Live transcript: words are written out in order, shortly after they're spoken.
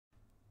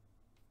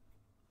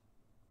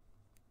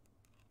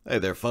Hey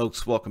there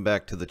folks, welcome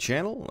back to the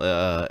channel.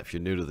 If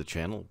you're new to the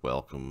channel,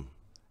 welcome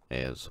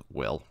as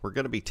well. We're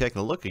going to be taking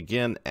a look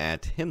again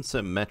at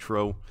Hmmsim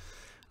Metro,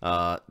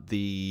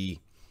 the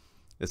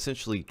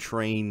essentially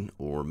train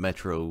or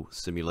metro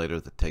simulator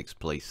that takes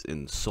place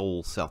in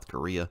Seoul, South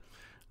Korea,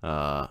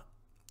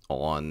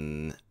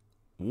 on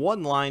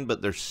one line,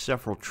 but there's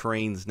several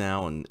trains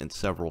now and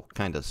several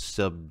kind of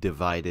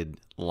subdivided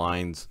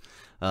lines.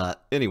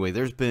 Anyway,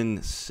 there's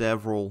been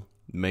several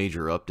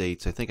major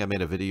updates. I think I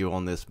made a video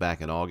on this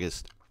back in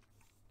August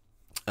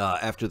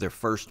after their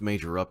first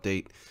major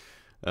update.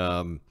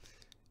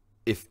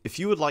 If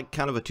you would like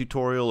kind of a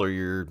tutorial, or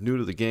you're new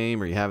to the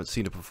game or you haven't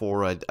seen it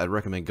before, I'd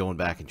recommend going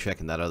back and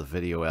checking that other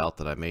video out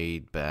that I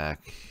made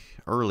back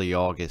early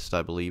August,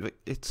 I believe.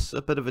 It's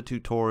a bit of a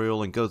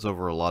tutorial and goes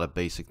over a lot of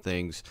basic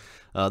things.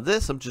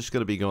 This, I'm just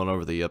going to be going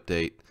over the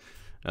update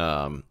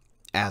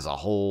as a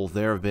whole.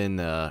 There have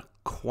been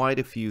quite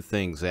a few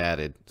things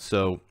added.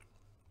 So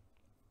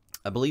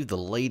I believe the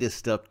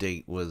latest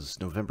update was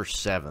November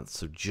 7th,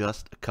 so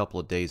just a couple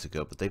of days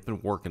ago, but they've been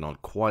working on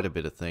quite a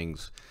bit of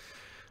things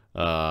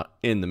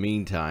in the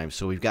meantime.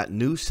 So we've got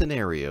new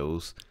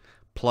scenarios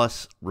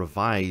plus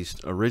revised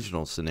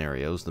original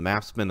scenarios. The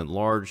map's been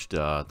enlarged,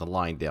 the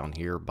line down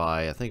here,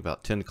 by I think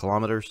about 10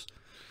 kilometers.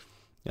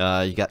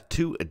 You got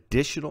 2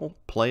 additional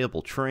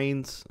playable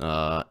trains,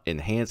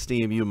 enhanced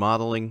EMU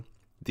modeling.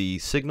 The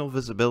signal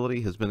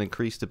visibility has been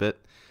increased a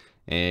bit.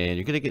 And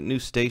you're going to get new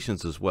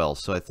stations as well.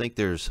 So I think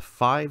there's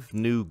 5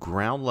 new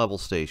ground level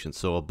stations,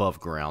 so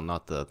above ground,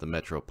 not the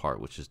metro part,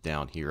 which is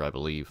down here, I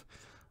believe,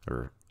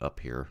 or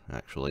up here,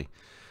 actually.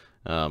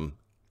 Not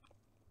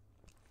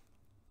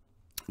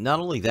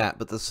only that,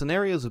 but the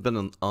scenarios have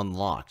been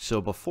unlocked. So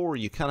before,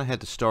 you kind of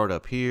had to start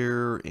up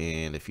here,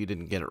 and if you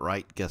didn't get it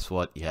right, guess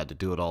what? You had to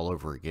do it all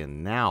over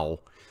again. Now,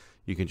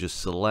 you can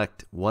just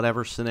select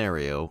whatever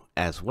scenario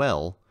as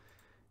well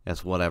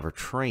as whatever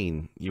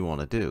train you want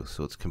to do.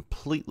 So it's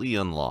completely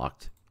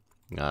unlocked.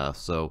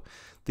 So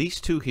these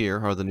 2 here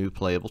are the new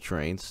playable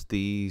trains.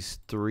 These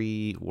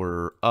 3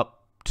 were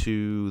up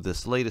to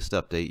this latest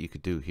update you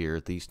could do here.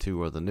 These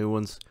 2 are the new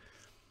ones.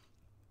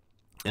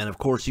 And of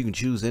course you can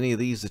choose any of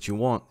these that you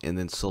want and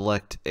then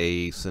select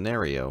a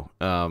scenario.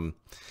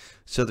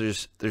 So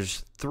there's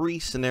 3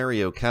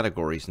 scenario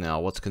categories now.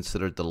 What's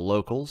considered the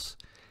locals,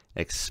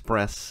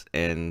 express,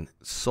 and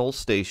Seoul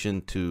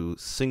Station to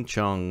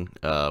Singchong,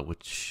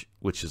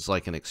 which is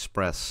like an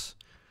express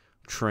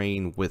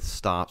train with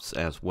stops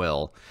as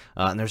well.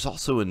 And there's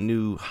also a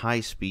new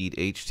high-speed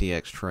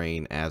HTX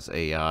train as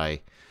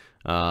AI.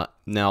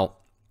 Now,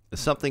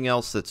 something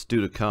else that's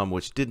due to come,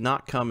 which did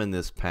not come in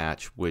this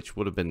patch, which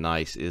would have been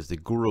nice, is the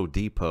Guru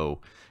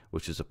Depot,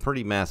 which is a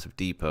pretty massive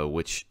depot,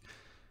 which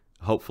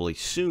hopefully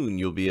soon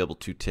you'll be able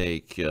to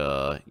take,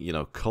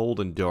 cold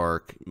and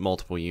dark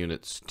multiple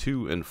units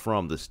to and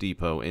from this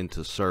depot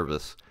into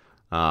service.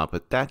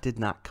 But that did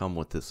not come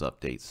with this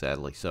update,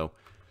 sadly. So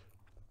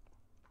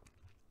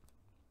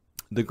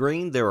the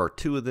green, there are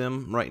 2 of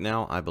them right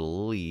now, I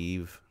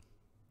believe.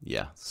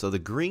 Yeah, so the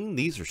green,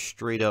 these are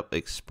straight up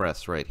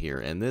express right here.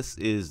 And this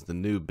is the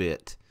new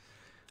bit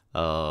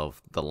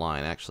of the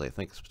line. Actually, I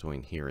think it's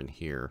between here and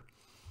here.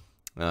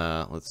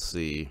 Let's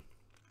see.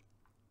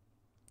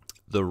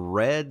 The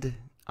red,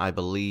 I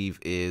believe,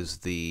 is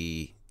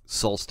the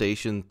Seoul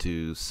Station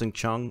to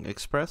Singchong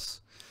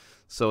Express.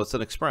 So it's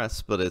an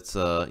express, but it's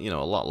a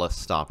lot less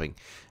stopping.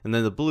 And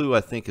then the blue,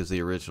 I think, is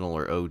the original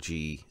or OG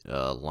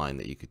line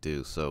that you could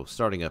do. So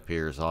starting up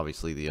here is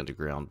obviously the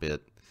underground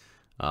bit,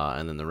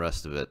 and then the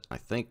rest of it, I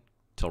think,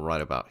 till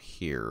right about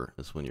here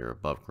is when you're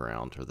above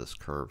ground, or this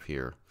curve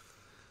here.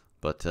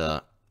 But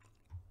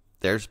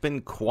there's been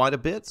quite a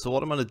bit, so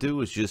what I'm going to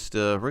do is just,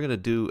 we're going to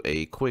do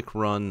a quick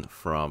run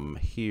from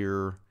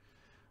here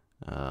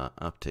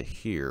up to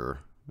here,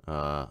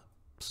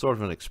 sort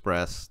of an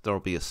express. There will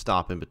be a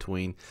stop in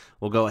between.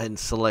 We'll go ahead and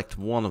select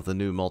one of the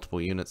new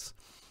multiple units.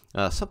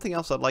 Something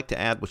else I'd like to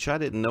add, which I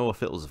didn't know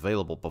if it was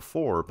available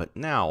before, but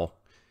now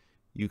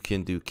you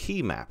can do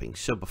key mapping.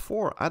 So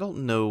before, I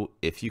don't know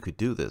if you could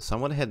do this. I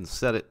went ahead and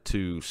set it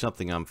to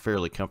something I'm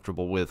fairly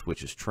comfortable with,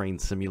 which is Train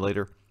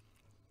Simulator.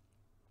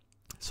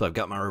 So I've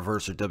got my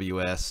reverser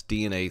WS,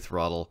 DNA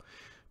throttle,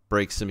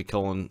 brake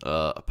semicolon,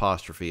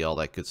 apostrophe, all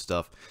that good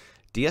stuff.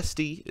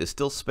 DSD is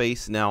still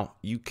space. Now,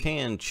 you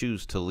can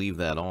choose to leave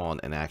that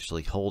on and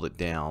actually hold it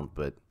down,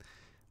 but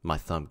my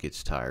thumb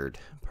gets tired,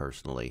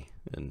 personally,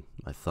 and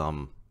my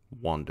thumb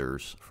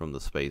wanders from the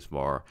space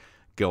bar.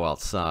 Go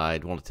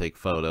outside, want to take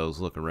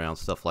photos, look around,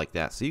 stuff like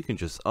that. So you can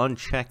just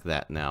uncheck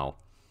that now,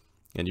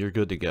 and you're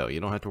good to go. You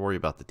don't have to worry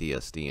about the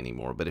DSD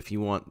anymore. But if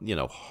you want,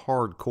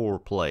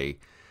 hardcore play,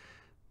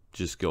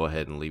 just go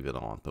ahead and leave it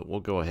on. But we'll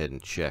go ahead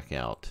and check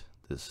out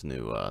this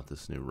new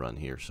run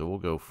here. So we'll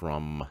go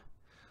from,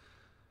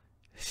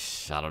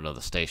 I don't know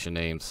the station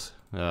names.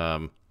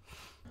 I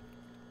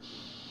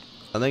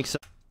think so.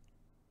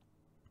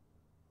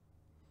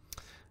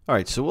 All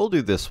right, so we'll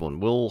do this one.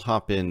 We'll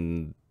hop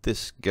in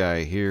this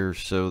guy here.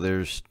 So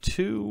there's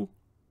 2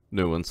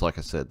 new ones, like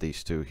I said,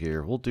 these 2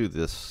 here. We'll do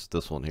this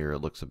one here. It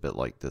looks a bit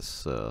like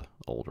this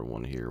older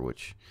one here,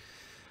 which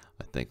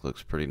I think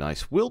looks pretty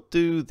nice. We'll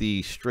do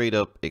the straight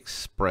up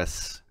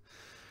express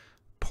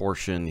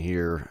portion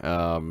here.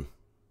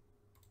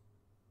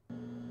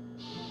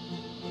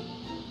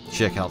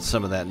 Check out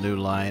some of that new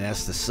line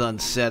as the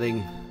sun's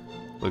setting.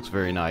 Looks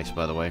very nice,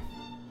 by the way.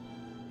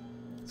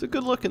 It's a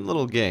good looking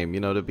little game, you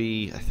know, to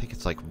be, I think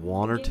it's like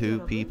 1 or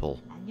 2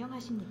 people.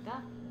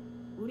 안녕하십니까?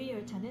 우리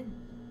열차는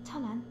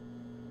천안,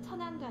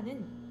 천안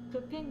가는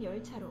급행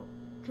열차로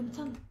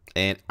금천.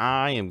 And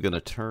I am going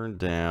to turn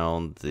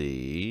down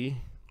the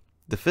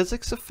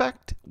physics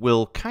effect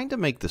will kind of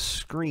make the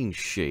screen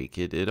shake.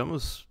 It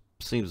almost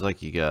seems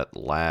like you got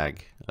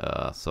lag.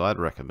 So I'd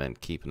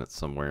recommend keeping it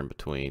somewhere in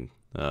between.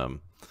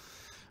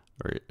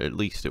 Or at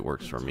least it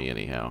works for me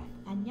anyhow.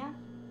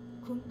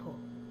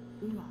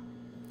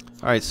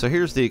 Alright, so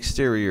here's the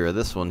exterior of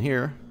this one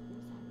here.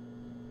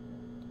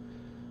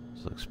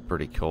 This looks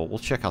pretty cool. We'll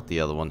check out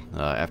the other one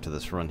after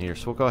this run here.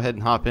 So we'll go ahead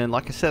and hop in.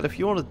 Like I said, if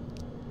you want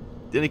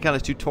any kind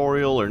of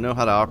tutorial or know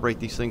how to operate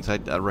these things,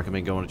 I'd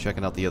recommend going and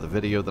checking out the other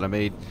video that I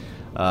made.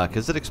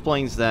 Because it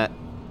explains that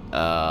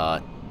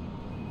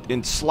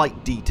in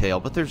slight detail.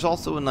 But there's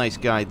also a nice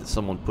guide that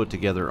someone put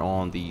together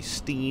on the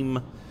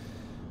Steam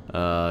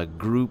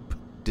group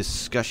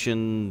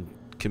discussion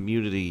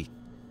community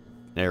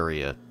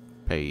area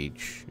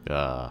page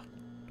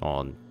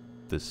on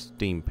the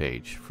Steam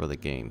page for the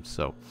game.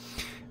 So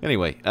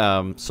anyway,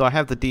 so I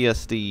have the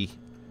DSD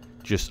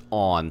just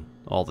on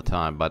all the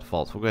time by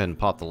default. So we'll go ahead and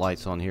pop the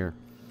lights on here.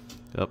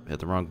 Oh, hit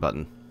the wrong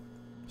button.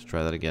 Let's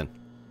try that again.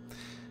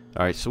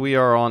 Alright, so we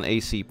are on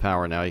AC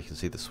power now. You can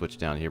see the switch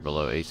down here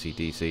below AC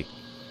DC.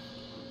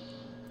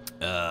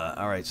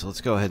 Alright, so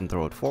let's go ahead and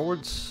throw it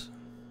forwards.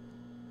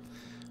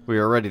 We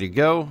are ready to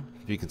go.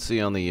 If you can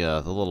see on the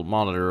little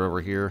monitor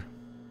over here.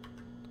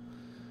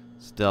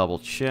 Let's double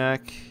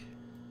check.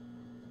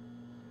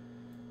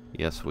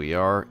 Yes, we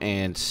are.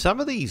 And some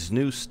of these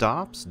new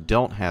stops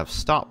don't have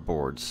stop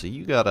boards, so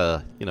you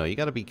gotta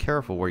be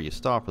careful where you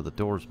stop, or the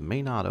doors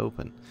may not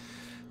open.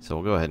 So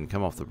we'll go ahead and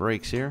come off the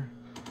brakes here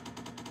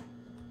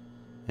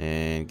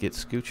and get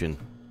scooching.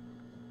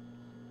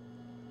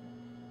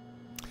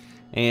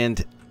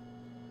 And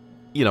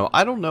you know,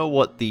 I don't know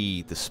what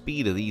the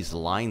speed of these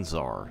lines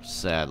are,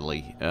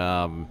 sadly.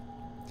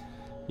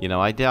 You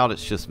know, I doubt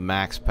it's just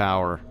max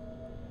power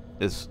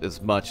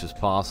as much as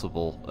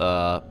possible.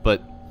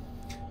 But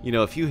you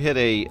know, if you hit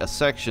a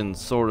section,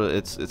 sort of,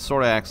 it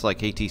sort of acts like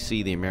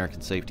ATC, the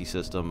American Safety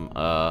System,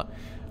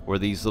 where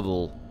these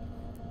little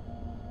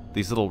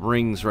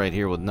rings right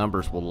here with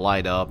numbers will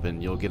light up,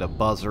 and you'll get a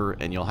buzzer,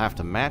 and you'll have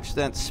to match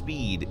that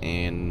speed,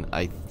 and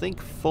I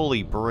think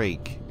fully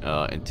brake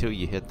until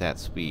you hit that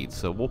speed.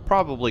 So we'll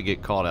probably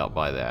get caught out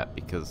by that,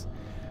 because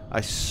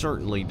I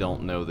certainly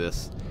don't know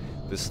this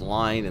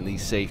line and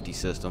these safety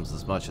systems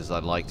as much as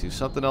I'd like to.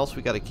 Something else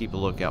we got to keep a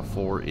lookout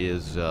for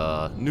is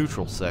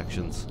neutral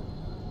sections.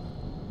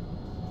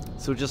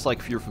 So just like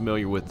if you're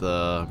familiar with,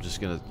 I'm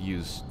just going to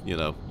use, you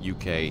know,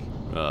 UK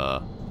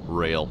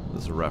rail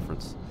as a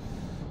reference.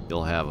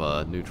 You'll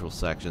have neutral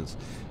sections.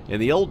 In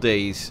the old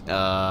days,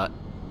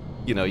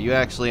 you know, you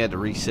actually had to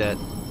reset.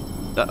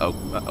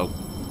 Uh-oh.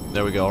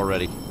 There we go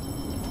already.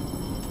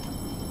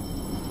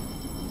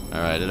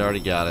 Alright, it already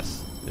got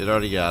us. It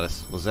already got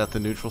us. Was that the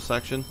neutral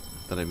section?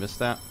 Did I miss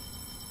that?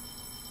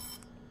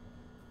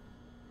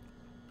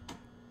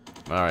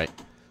 Alright.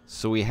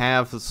 So we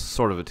have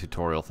sort of a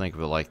tutorial. Think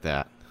of it like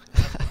that.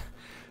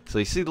 So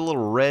you see the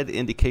little red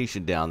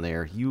indication down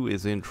there. You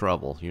is in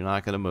trouble. You're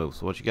not going to move.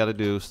 So what you got to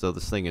do is throw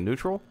this thing in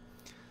neutral.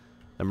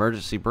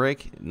 Emergency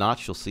brake.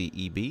 Notch, you'll see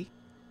EB.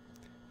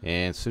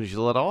 And as soon as you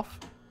let off,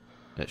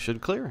 it should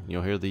clear.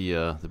 You'll hear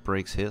the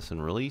brakes hiss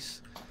and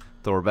release.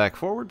 Throw her back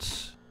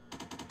forwards.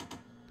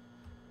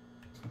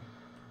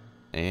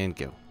 And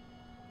go.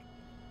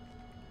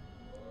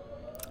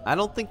 I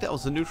don't think that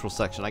was the neutral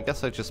section. I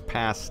guess I just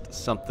passed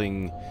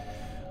something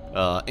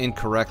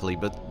incorrectly,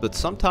 but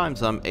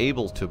sometimes I'm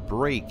able to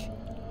brake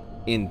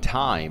in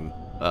time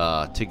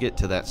to get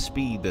to that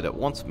speed that it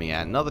wants me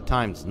at, and other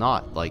times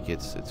not. Like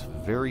it's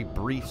very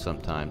brief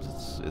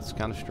sometimes. It's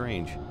kind of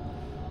strange,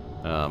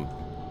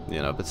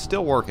 you know. But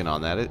still working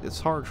on that. It's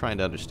hard trying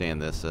to understand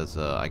this as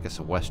I guess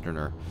a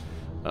Westerner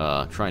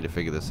trying to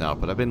figure this out.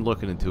 But I've been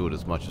looking into it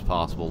as much as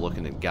possible,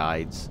 looking at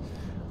guides,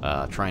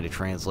 trying to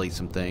translate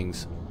some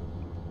things.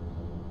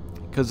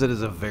 Because it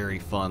is a very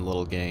fun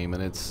little game,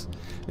 and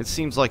it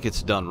seems like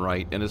it's done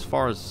right. And as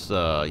far as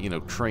you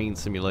know, train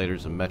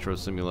simulators and metro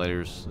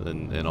simulators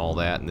and all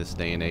that in this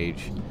day and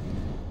age,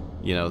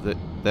 you know,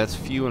 that's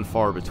few and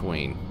far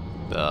between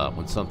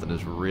when something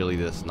is really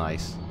this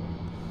nice.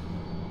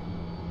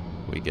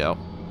 We go.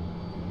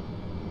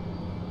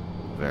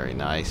 Very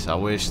nice. I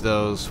wish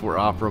those were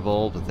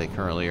operable, but they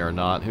currently are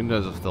not. Who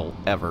knows if they'll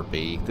ever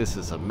be? This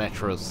is a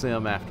metro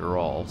sim after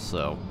all,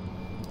 so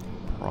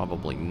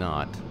probably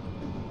not.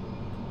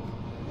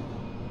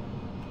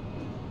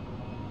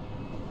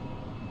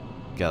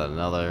 Got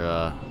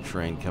another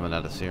train coming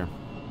at us here.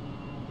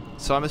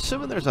 So I'm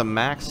assuming there's a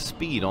max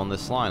speed on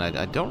this line.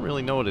 I don't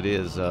really know what it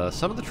is.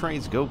 Some of the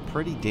trains go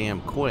pretty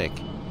damn quick.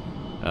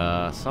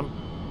 Some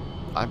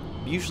I'm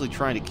usually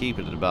trying to keep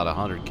it at about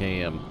 100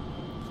 kmh.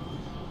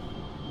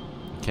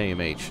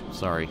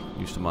 Sorry,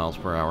 used to miles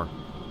per hour.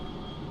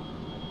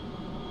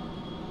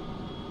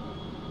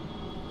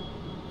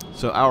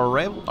 So our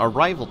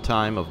arrival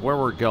time of where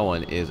we're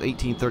going is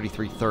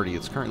 18:33:30.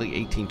 It's currently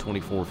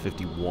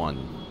 18:24:51.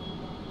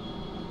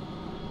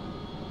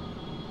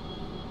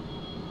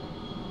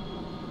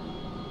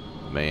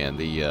 Man,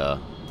 the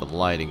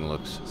lighting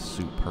looks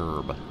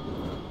superb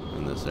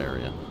in this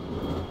area.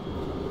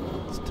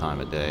 It's time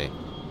of day.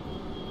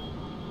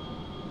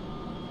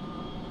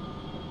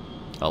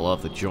 I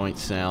love the joint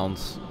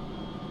sounds.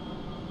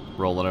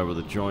 Rolling over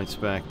the joints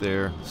back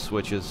there, the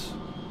switches.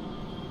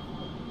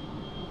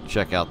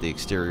 Check out the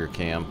exterior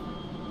cam.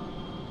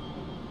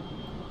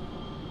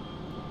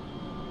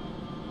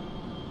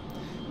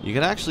 You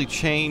can actually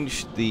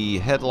change the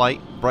headlight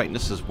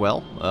brightness as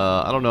well.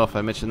 I don't know if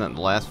I mentioned that in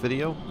the last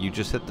video. You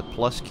just hit the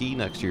plus key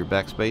next to your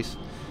backspace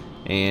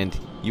and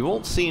you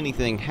won't see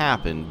anything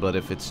happen, but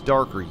if it's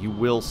darker you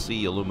will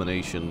see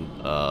illumination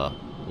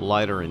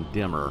lighter and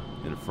dimmer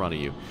in front of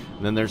you.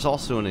 And then there's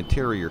also an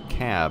interior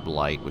cab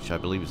light, which I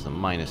believe is the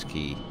minus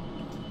key.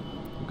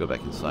 We'll go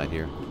back inside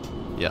here.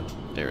 Yep,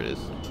 there it is.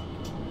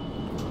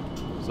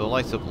 So it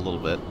lights up a little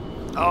bit.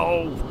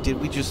 Oh, did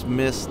we just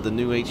miss the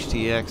new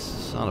HTX?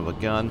 Son of a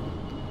gun.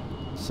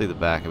 Let's see the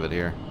back of it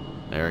here.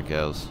 There it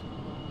goes.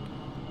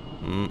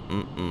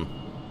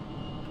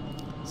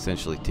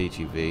 Essentially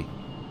TGV.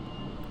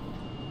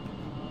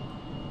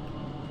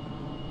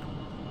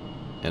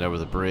 And over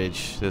the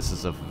bridge. This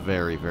is a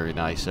very, very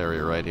nice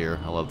area right here.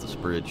 I love this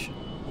bridge.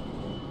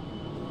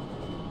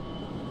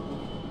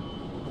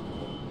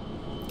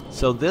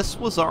 So this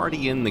was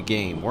already in the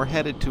game. We're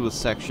headed to a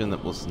section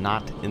that was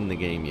not in the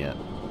game yet.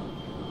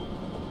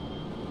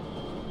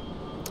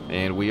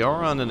 And we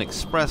are on an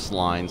express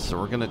line, so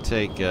we're going to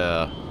take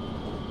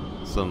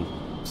some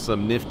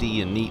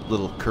nifty and neat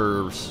little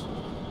curves,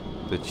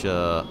 which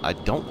I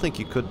don't think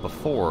you could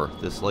before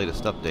this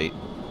latest update.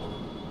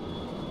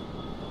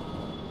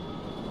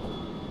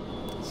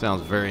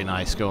 Sounds very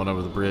nice going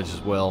over the bridge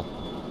as well.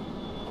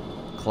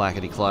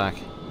 Clackety clack.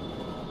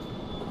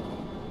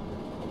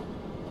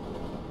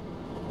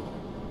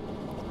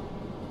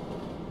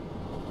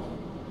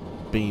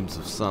 Beams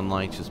of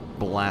sunlight just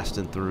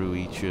blasting through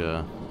each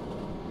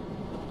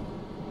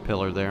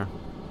pillar there.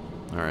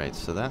 Alright,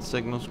 so that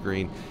signal's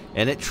green.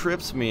 And it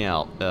trips me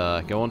out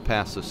going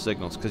past those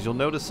signals, because you'll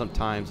notice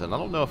sometimes, and I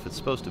don't know if it's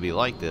supposed to be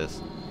like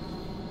this,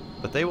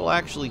 but they will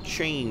actually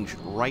change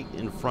right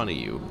in front of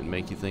you and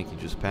make you think you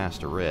just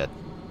passed a red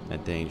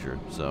at danger.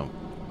 So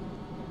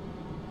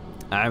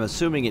I'm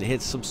assuming it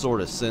hits some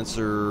sort of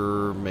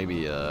sensor,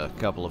 maybe a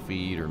couple of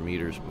feet or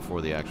meters before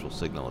the actual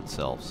signal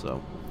itself.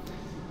 So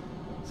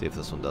see if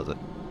this one does it.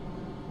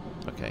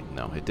 Okay,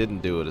 no, it didn't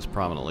do it as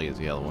prominently as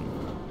the other one.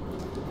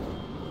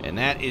 And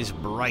that is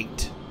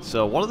bright.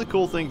 So one of the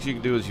cool things you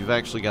can do is you've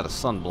actually got a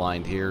sun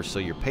blind here, so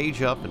your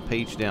page up and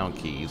page down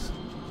keys.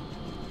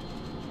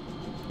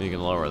 You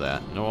can lower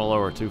that. You don't want to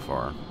lower it too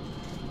far.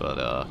 But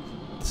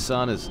the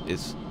sun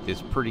is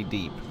pretty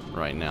deep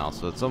right now,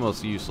 so it's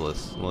almost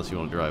useless unless you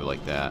want to drive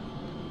like that.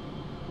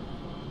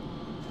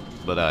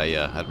 But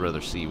I'd rather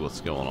see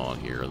what's going on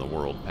here in the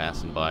world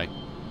passing by.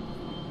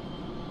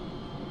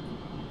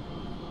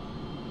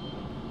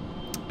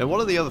 And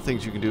one of the other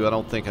things you can do, I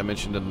don't think I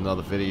mentioned in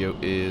another video,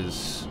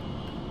 is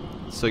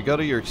so go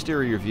to your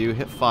exterior view,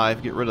 hit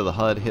 5, get rid of the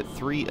HUD, hit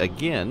 3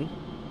 again,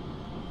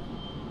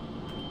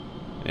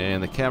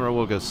 and the camera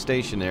will go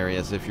stationary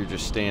as if you're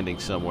just standing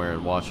somewhere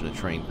and watching a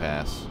train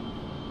pass.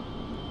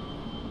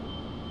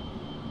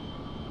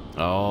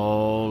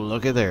 Oh,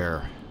 look at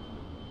there.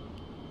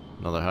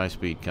 Another high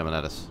speed coming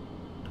at us.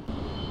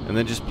 And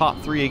then just pop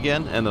 3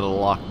 again and it'll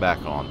lock back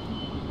on.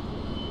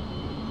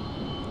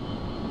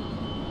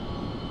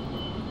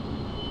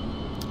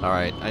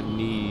 Alright, I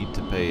need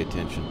to pay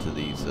attention to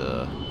these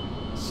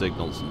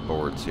signals and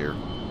boards here.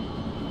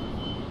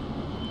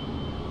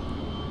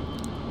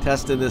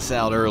 Tested this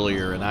out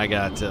earlier and I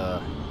got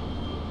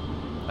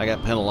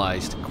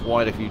penalized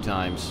quite a few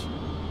times.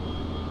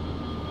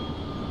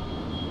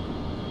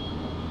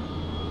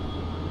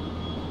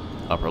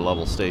 Upper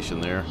level station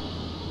there.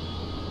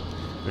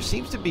 There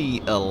seems to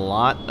be a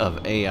lot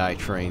of AI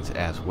trains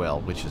as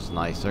well, which is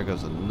nice. There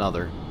goes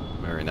another.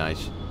 Very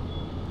nice.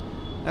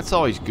 That's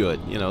always good,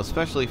 you know,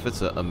 especially if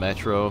it's a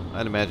metro.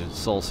 I'd imagine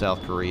Seoul,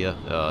 South Korea.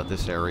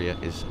 This area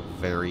is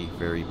very,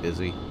 very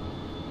busy.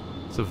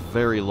 It's a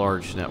very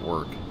large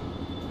network.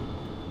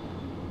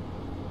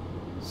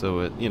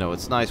 So, you know,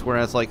 it's nice.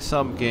 Whereas, like,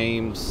 some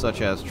games,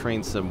 such as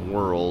Train Sim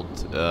World,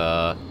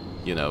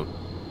 you know,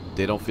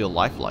 they don't feel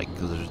lifelike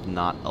because there's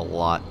not a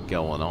lot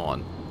going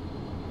on.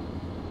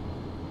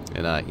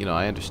 And, you know,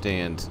 I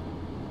understand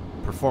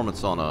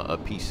performance on a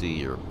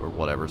PC or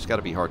whatever. It's got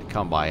to be hard to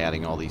come by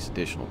adding all these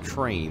additional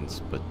trains,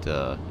 but,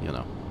 you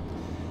know,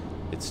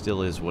 it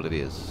still is what it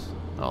is.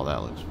 Oh,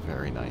 that looks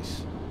very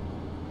nice.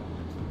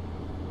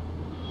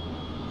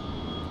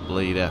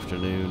 Late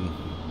afternoon.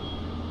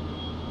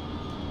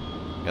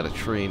 Got a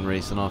train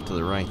racing off to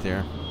the right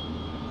there.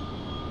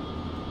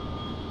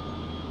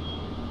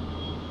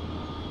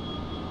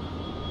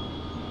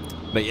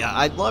 But yeah,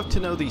 I'd love to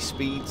know these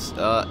speeds.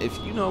 If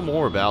you know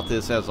more about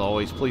this, as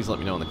always, please let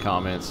me know in the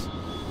comments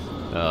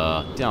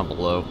down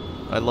below.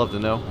 I'd love to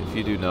know if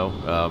you do know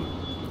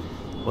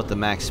what the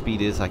max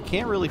speed is. I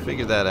can't really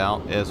figure that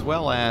out, as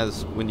well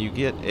as when you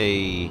get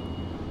a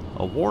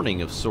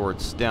warning of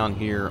sorts down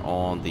here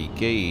on the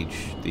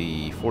gauge,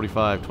 the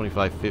 45,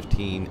 25,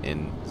 15,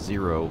 and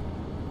 0.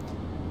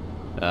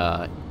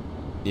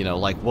 You know,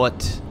 like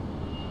what,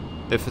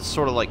 if it's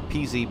sort of like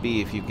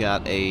PZB, if you've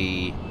got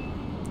a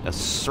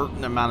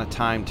certain amount of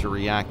time to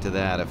react to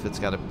that, if it's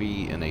got to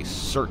be in a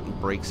certain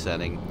brake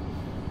setting,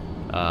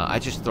 I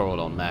just throw it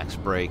on max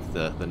brake,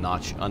 the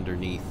notch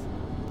underneath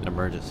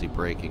emergency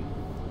braking.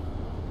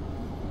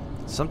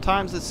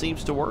 Sometimes it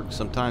seems to work,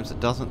 sometimes it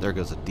doesn't. There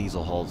goes a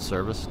diesel hold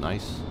service,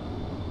 nice.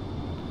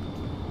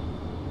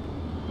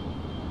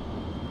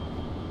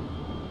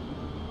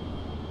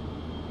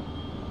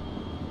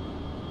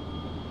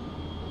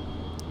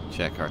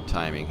 Check our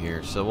timing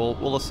here. So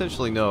we'll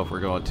essentially know if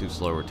we're going too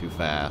slow or too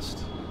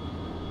fast.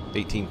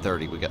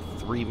 18:30, we got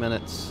 3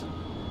 minutes,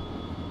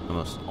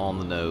 almost on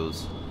the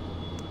nose.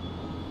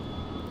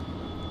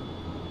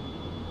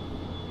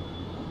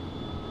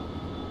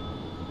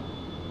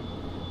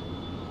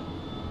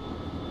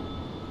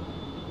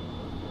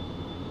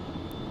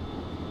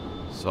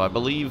 So I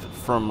believe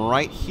from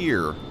right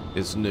here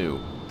is new.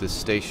 This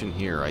station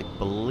here, I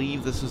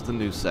believe this is the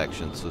new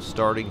section. So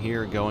starting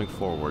here, going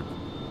forward.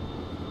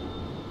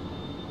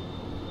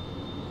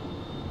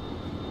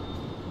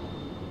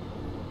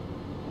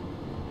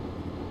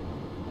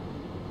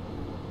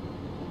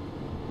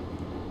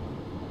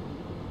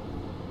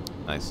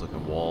 Nice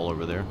looking wall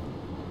over there.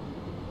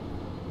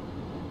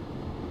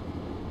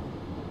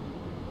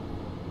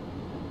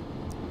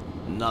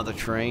 Another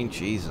train,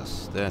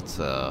 Jesus, that's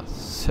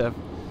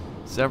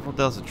several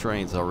dozen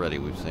trains already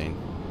we've seen.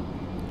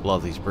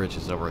 Love these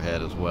bridges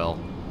overhead as well.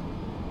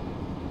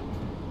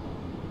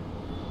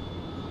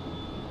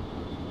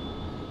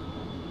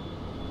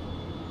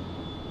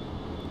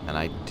 And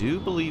I do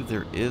believe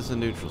there is a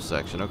neutral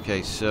section.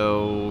 Okay,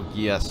 so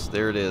yes,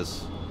 there it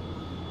is.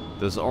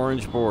 Those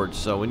orange boards.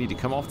 So we need to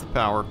come off the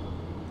power.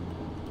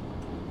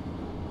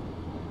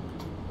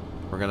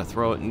 We're going to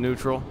throw it in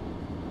neutral.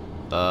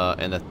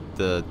 And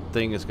the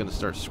thing is going to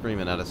start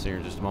screaming at us here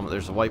in just a moment.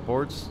 There's the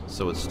whiteboards,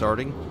 so it's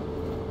starting.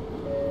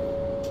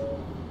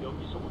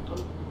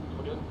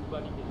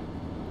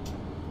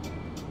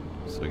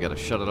 So we got to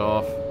shut it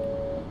off.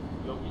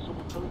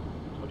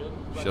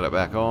 Shut it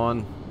back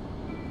on.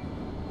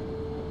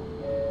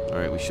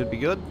 Alright, we should be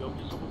good.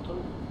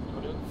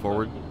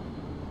 Forward.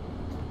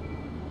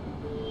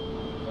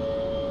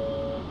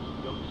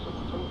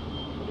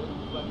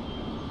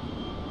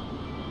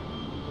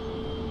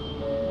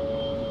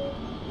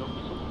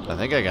 I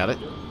think I got it.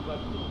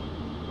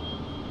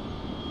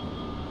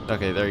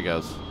 Okay, there he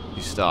goes.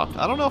 He stopped.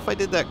 I don't know if I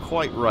did that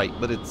quite right,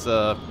 but it's,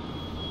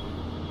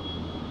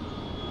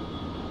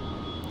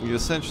 you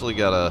essentially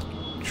gotta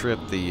trip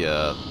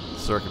the,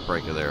 circuit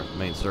breaker there,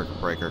 main circuit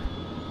breaker.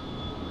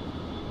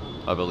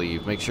 I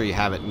believe. Make sure you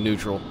have it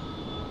neutral,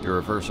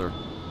 your reverser.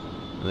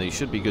 And then you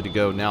should be good to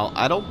go. Now,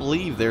 I don't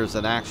believe there's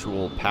an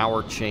actual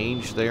power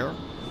change there.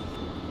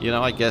 You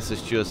know, I guess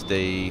it's just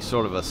a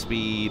sort of a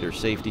speed or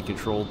safety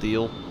control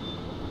deal.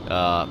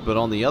 But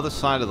on the other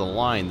side of the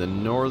line, the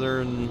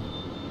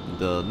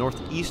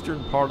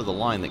northeastern part of the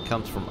line that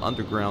comes from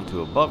underground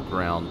to above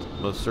ground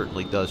most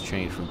certainly does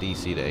change from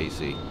DC to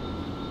AC.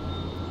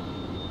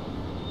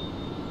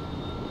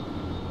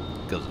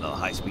 Goes another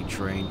high-speed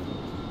train.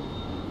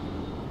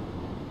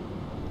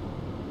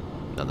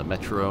 Another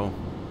metro.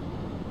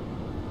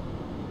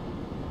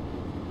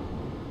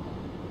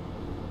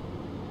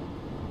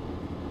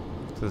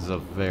 This is a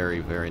very,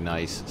 very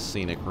nice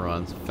scenic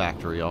run.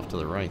 Factory off to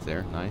the right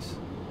there. Nice.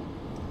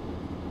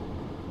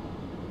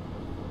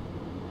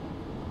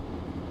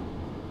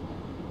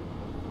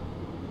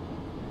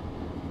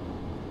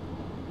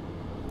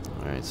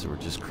 Alright, so we're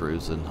just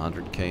cruising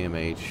 100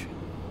 km/h.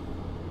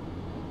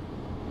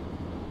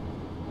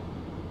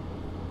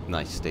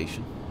 Nice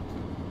station.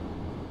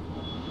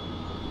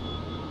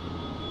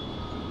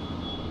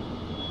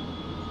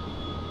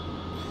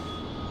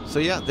 So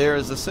yeah, there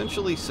is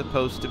essentially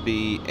supposed to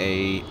be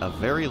a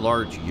very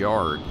large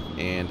yard,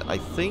 and I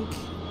think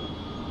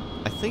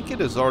it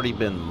has already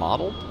been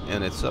modeled,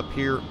 and it's up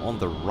here on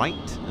the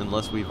right,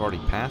 unless we've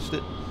already passed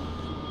it.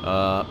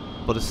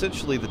 But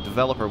essentially, the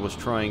developer was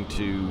trying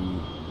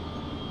to,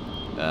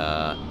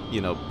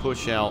 you know,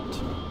 push out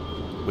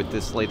with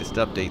this latest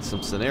update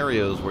some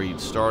scenarios where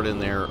you'd start in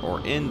there or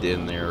end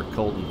in there,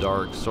 cold and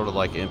dark, sort of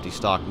like an empty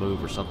stock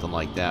move or something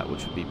like that,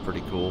 which would be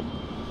pretty cool.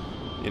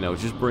 You know,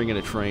 just bringing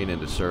a train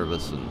into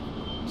service and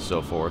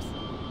so forth.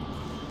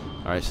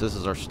 Alright, so this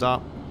is our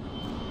stop.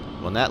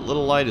 When that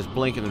little light is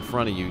blinking in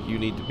front of you, you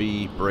need to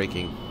be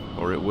braking,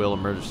 or it will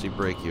emergency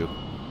brake you.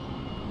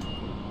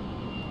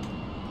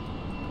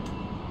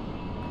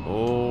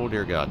 Oh,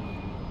 dear God.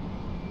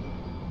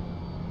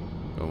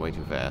 Going way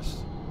too fast.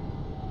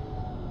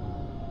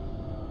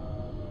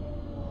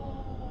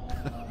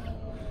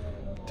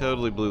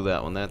 Totally blew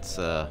that one. That's,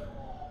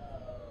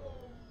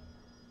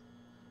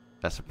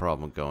 That's a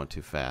problem with going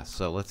too fast.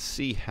 So let's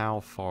see how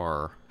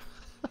far.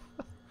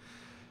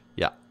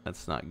 Yeah,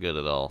 that's not good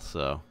at all.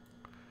 So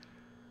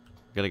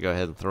I'm going to go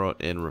ahead and throw it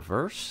in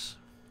reverse.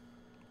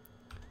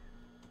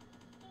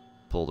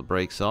 Pull the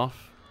brakes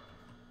off.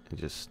 And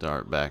just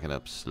start backing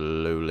up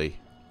slowly.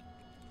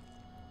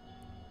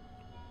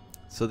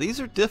 So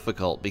these are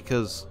difficult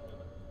because,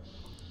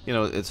 you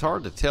know, it's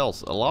hard to tell.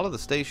 A lot of the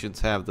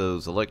stations have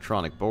those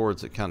electronic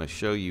boards that kind of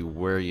show you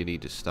where you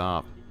need to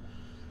stop.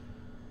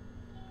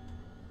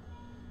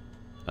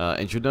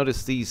 And you'll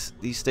notice these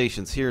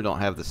stations here don't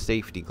have the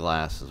safety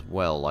glass as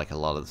well, like a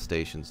lot of the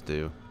stations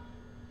do.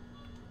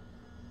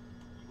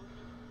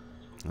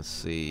 Let's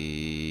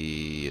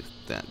see if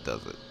that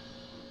does it.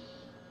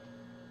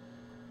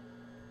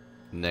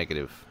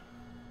 Negative.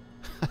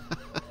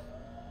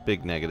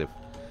 Big negative.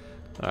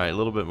 Alright, a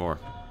little bit more.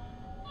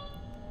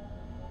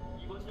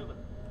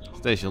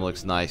 Station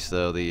looks nice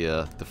though,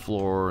 the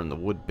floor and the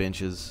wood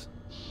benches.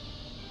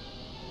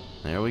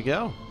 There we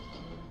go.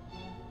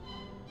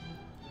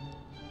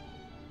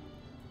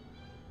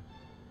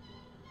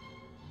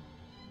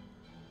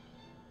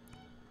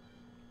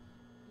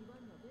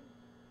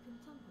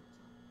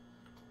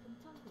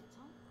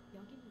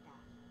 역입니다.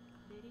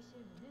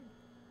 내리실 문은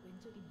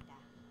왼쪽입니다.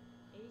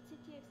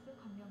 HTX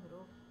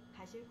광명으로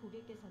가실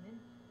고객께서는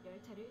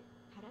열차를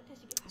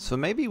갈아타시기 바랍니다. So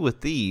maybe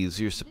with these,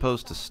 you're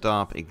supposed to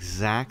stop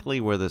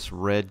exactly where this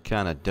red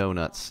kind of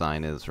donut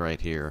sign is right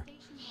here.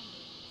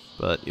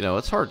 But, you know,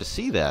 it's hard to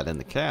see that in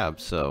the cab,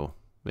 so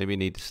maybe you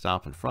need to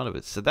stop in front of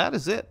it. So that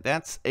is it.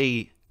 That's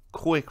a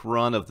quick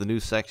run of the new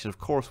section. Of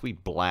course, we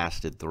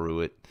blasted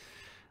through it.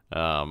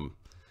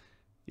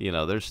 You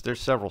know, there's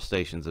several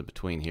stations in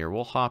between here.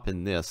 We'll hop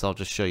in this. I'll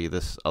just show you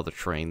this other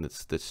train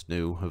that's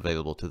new,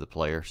 available to the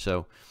player.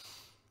 So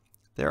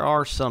there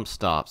are some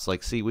stops.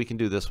 Like, see, we can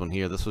do this one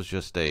here. This was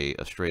just a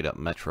straight up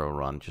metro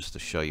run, just to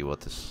show you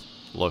what this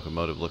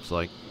locomotive looks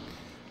like.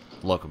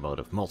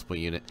 Locomotive, multiple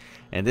unit.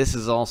 And this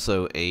is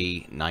also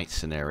a night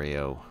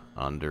scenario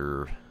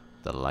under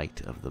the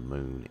light of the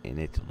moon, and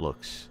it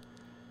looks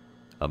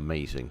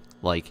amazing.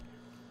 Like,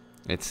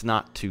 it's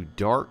not too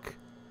dark.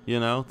 You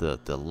know,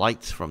 the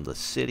lights from the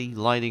city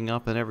lighting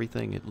up and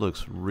everything. It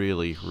looks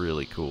really,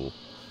 really cool.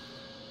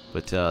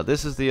 But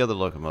this is the other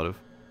locomotive.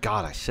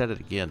 God, I said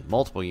it again.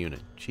 Multiple unit.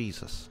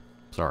 Jesus.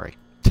 Sorry.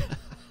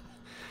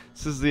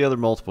 This is the other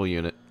multiple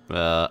unit.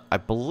 I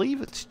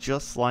believe it's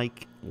just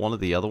like one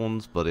of the other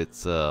ones, but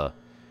it's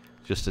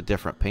just a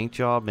different paint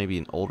job. Maybe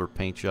an older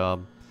paint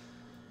job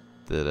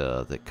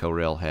that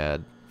Corel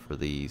had for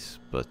these.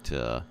 But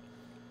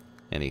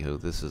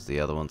anywho, this is the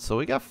other one. So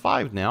we got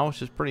 5 now,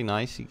 which is pretty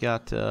nice. You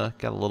got a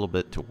little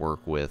bit to work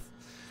with.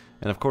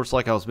 And of course,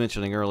 like I was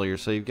mentioning earlier,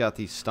 so you've got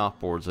these stop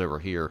boards over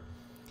here,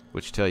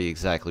 which tell you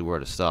exactly where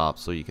to stop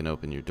so you can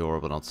open your door.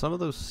 But on some of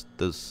those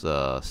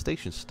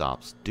station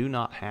stops do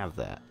not have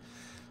that.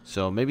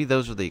 So maybe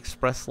those are the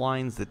express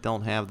lines that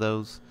don't have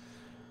those.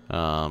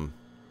 Yeah,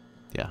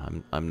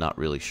 I'm not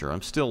really sure.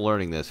 I'm still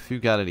learning this. If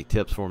you've got any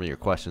tips for me or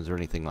questions or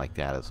anything like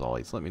that, as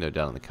always, let me know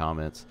down in the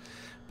comments.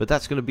 But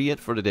that's going to be it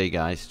for today,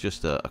 guys.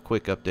 Just a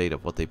quick update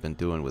of what they've been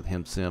doing with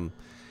Hmmsim.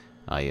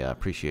 I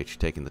appreciate you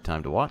taking the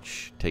time to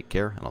watch. Take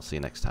care, and I'll see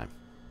you next time.